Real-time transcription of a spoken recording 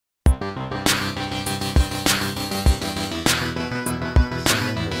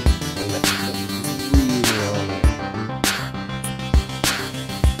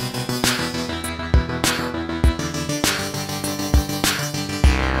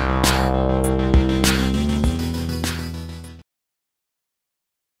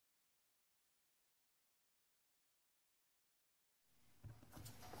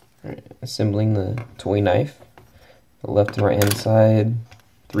assembling the toy knife. The left and right hand side,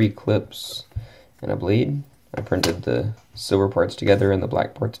 3 clips, and a blade. I printed the silver parts together and the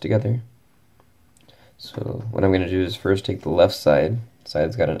black parts together. So what I'm going to do is first take the left side.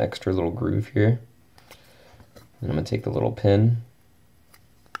 Side's got an extra little groove here. And I'm going to take the little pin.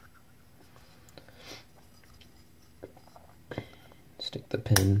 Stick the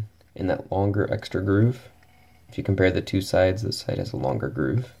pin in that longer extra groove. If you compare the two sides, this side has a longer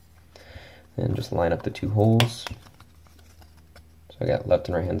groove. And just line up the 2 holes. So I got left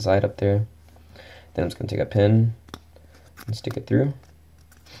and right hand side up there. Then I'm just going to take a pin and stick it through.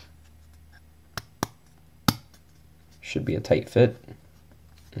 Should be a tight fit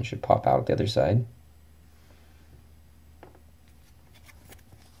and should pop out the other side.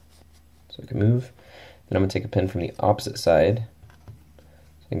 So I can move. Then I'm going to take a pin from the opposite side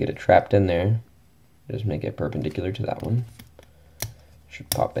so I can get it trapped in there. Just make it perpendicular to that one. Should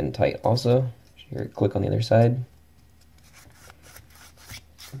pop in tight also. Should hear it click on the other side.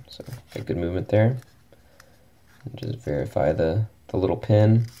 So a good movement there. And just verify the little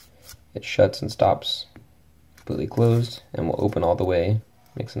pin. It shuts and stops completely closed and will open all the way.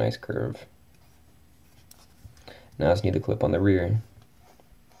 Makes a nice curve. Now I just need the clip on the rear.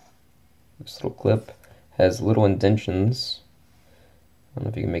 This little clip has little indentions. I don't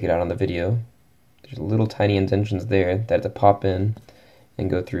know if you can make it out on the video. There's little tiny indentions there that have to pop in and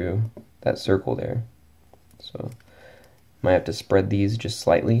go through that circle there. So might have to spread these just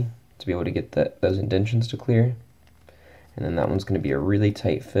slightly to be able to get those indentions to clear. And then that one's going to be a really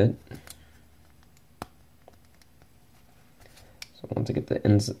tight fit. So once I get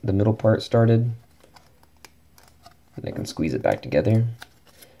the middle part started, and I can squeeze it back together.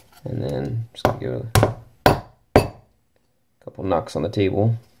 And then just going to give a couple knocks on the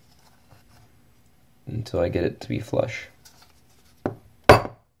table until I get it to be flush.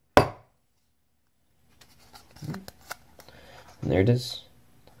 And there it is.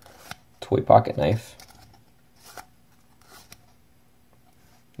 Toy pocket knife.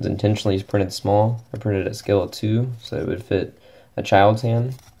 It's intentionally printed small. I printed at scale of 2 so it would fit a child's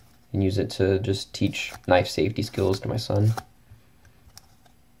hand and use it to just teach knife safety skills to my son.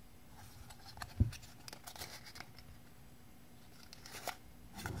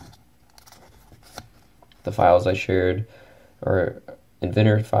 The files I shared are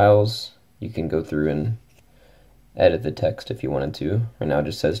inventor files. You can go through and edit the text if you wanted to. Right now it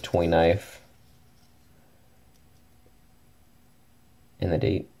just says toy knife and the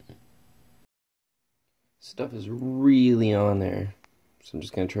date. Stuff is really on there. So I'm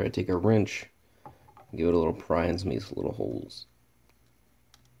just going to try to take a wrench and give it a little pry in some of these little holes.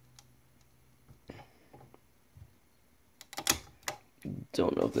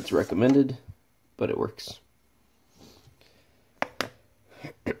 Don't know if that's recommended, but it works.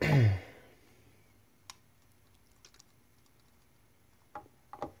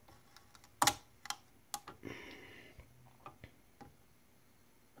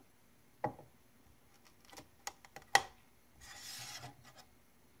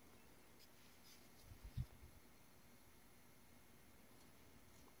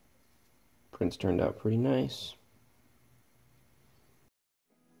 Prints turned out pretty nice.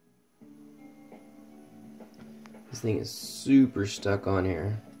 This thing is super stuck on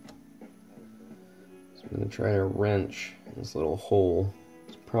here. So I'm going to try to wrench this little hole.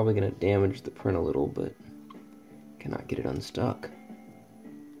 It's probably going to damage the print a little, but cannot get it unstuck.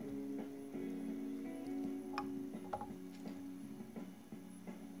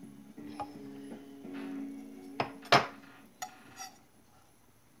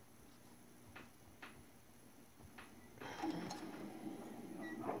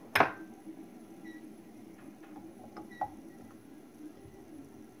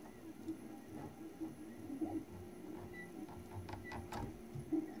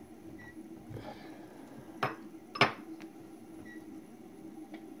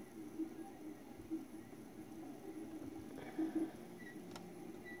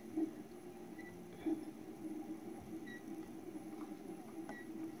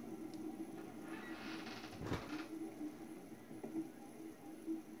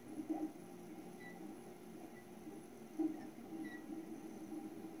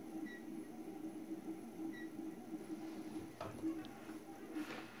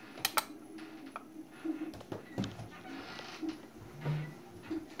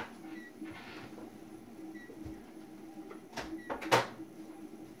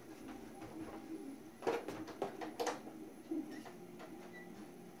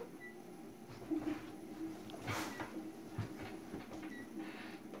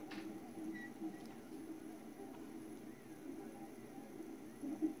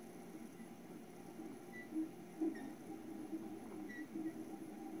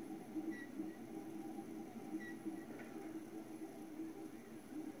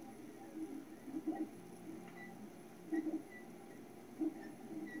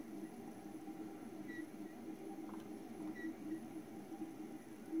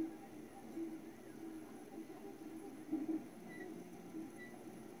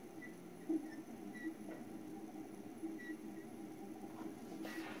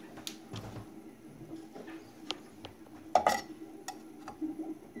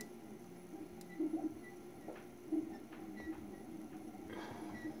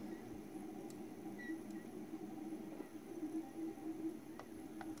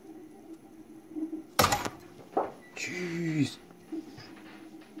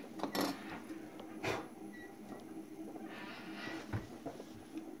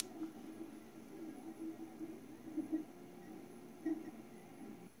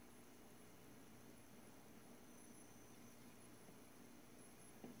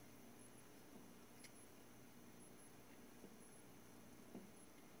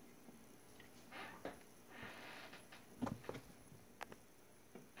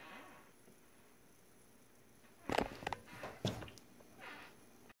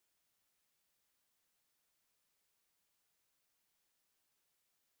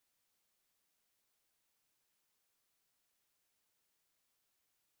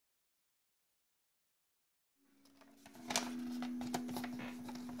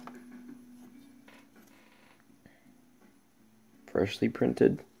 freshly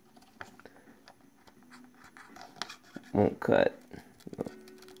printed. Won't cut.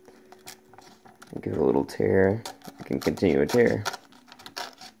 Give it a little tear. I can continue a tear.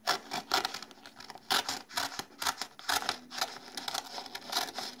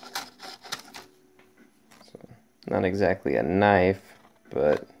 So, not exactly a knife,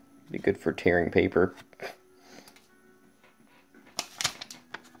 but be good for tearing paper.